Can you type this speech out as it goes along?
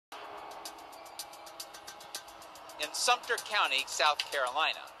In Sumter County, South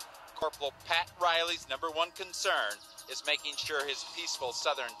Carolina, Corporal Pat Riley's #1 concern is making sure his peaceful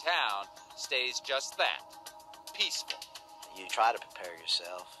southern town stays just that, peaceful. You try to prepare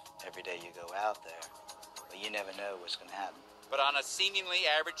yourself every day you go out there, but you never know what's going to happen. But on a seemingly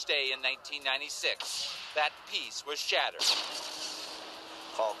average day in 1996, that peace was shattered.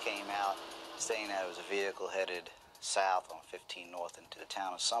 Call came out saying that it was a vehicle headed south on 15 North into the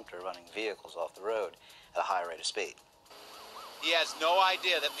town of Sumter, running vehicles off the road at a high rate of speed. He has no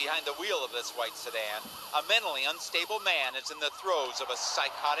idea that behind the wheel of this white sedan, a mentally unstable man is in the throes of a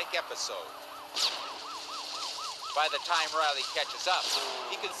psychotic episode. By the time Riley catches up,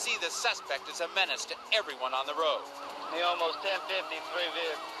 he can see the suspect is a menace to everyone on the road. He almost 1053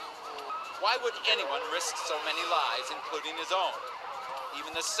 vehicles. Why would anyone risk so many lives, including his own?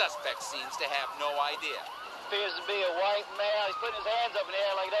 Even the suspect seems to have no idea. Appears to be a white male. He's putting his hands up in the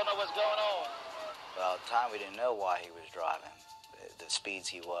air like he don't know what's going on. Well, at the time we didn't know why he was driving, the speeds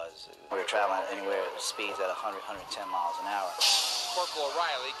he was. We were traveling anywhere speeds at 100, 110 miles an hour. Corporal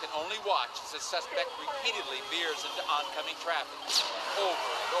Riley can only watch as the suspect repeatedly veers into oncoming traffic. Over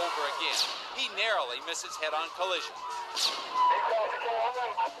and over again, he narrowly misses head-on collisions.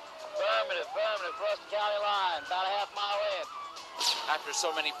 Affirmative, across the county line, about a half mile in. After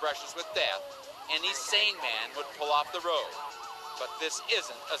so many brushes with death, any sane man would pull off the road. But this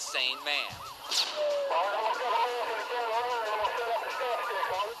isn't a sane man.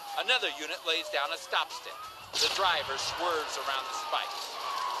 Another unit lays down a stop stick. The driver swerves around the spikes,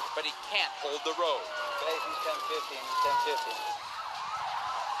 but he can't hold the road. He's 1050 and he's 1050.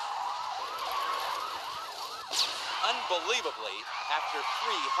 Unbelievably, after 3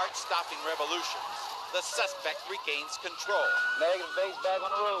 heart-stopping revolutions, the suspect regains control. Negative base back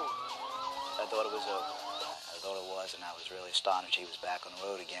on the road. I thought it was over. I thought it was, and I was really astonished he was back on the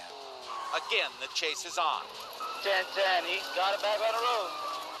road again. Again, the chase is on. 1010, he's got it back on the road.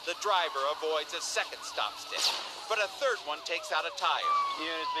 The driver avoids a second stop stick, but a third one takes out a tire.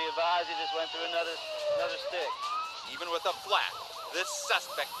 Units be advised, he just went through another stick. Even with a flat, this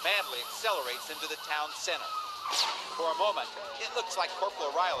suspect madly accelerates into the town center. For a moment, it looks like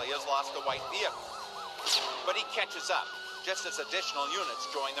Corporal Riley has lost a white vehicle. But he catches up, just as additional units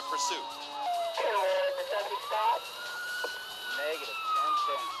join the pursuit. Negative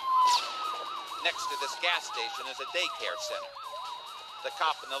 1010. Next to this gas station is a daycare center. The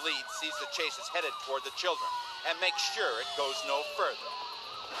cop in the lead sees the chase is headed toward the children and makes sure it goes no further.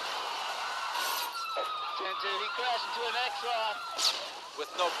 10-2, he crashed into an Exxon.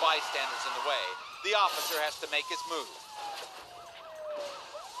 With no bystanders in the way, the officer has to make his move.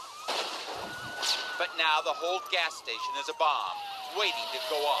 But now the whole gas station is a bomb, waiting to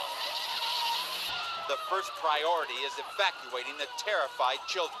go off. The first priority is evacuating the terrified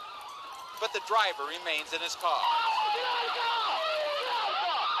children. But the driver remains in his car.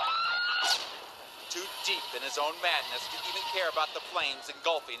 Too deep in his own madness to even care about the flames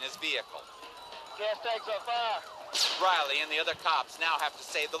engulfing his vehicle. Gas tank's on fire. Riley and the other cops now have to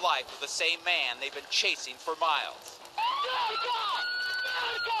save the life of the same man they've been chasing for miles.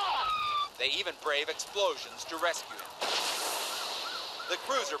 They even brave explosions to rescue him. The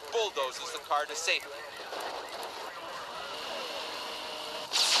cruiser bulldozes the car to safety.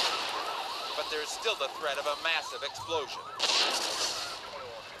 But there's still the threat of a massive explosion.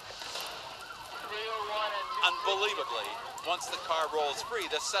 Unbelievably, once the car rolls free,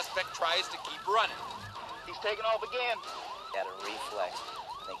 the suspect tries to keep running. He's taking off again. He had a reflex.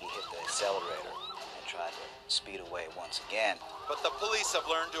 I think he hit the accelerator and tried to speed away once again. But the police have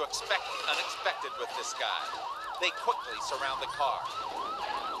learned to expect the unexpected with this guy. They quickly surround the car.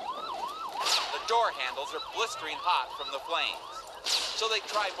 The door handles are blistering hot from the flames, so they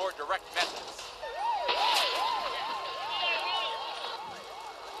try more direct methods.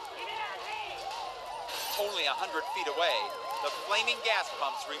 Only 100 feet away, the flaming gas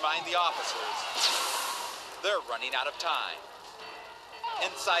pumps remind the officers they're running out of time.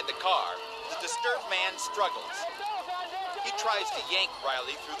 Inside the car, the disturbed man struggles. He tries to yank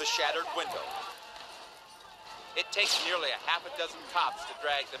Riley through the shattered window. It takes nearly a half a dozen cops to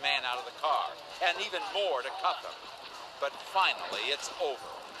drag the man out of the car, and even more to cuff him. But finally, it's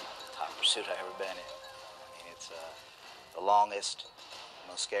over. Top pursuit I've ever been in. I mean, it's the longest,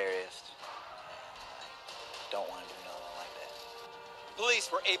 most scariest. I don't want to do another one like that.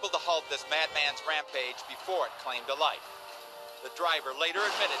 Police were able to halt this madman's rampage before it claimed a life. The driver later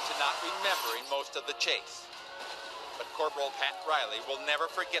admitted to not remembering most of the chase. But Corporal Pat Riley will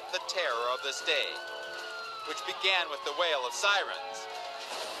never forget the terror of this day, which began with the wail of sirens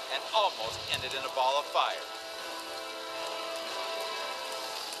and almost ended in a ball of fire.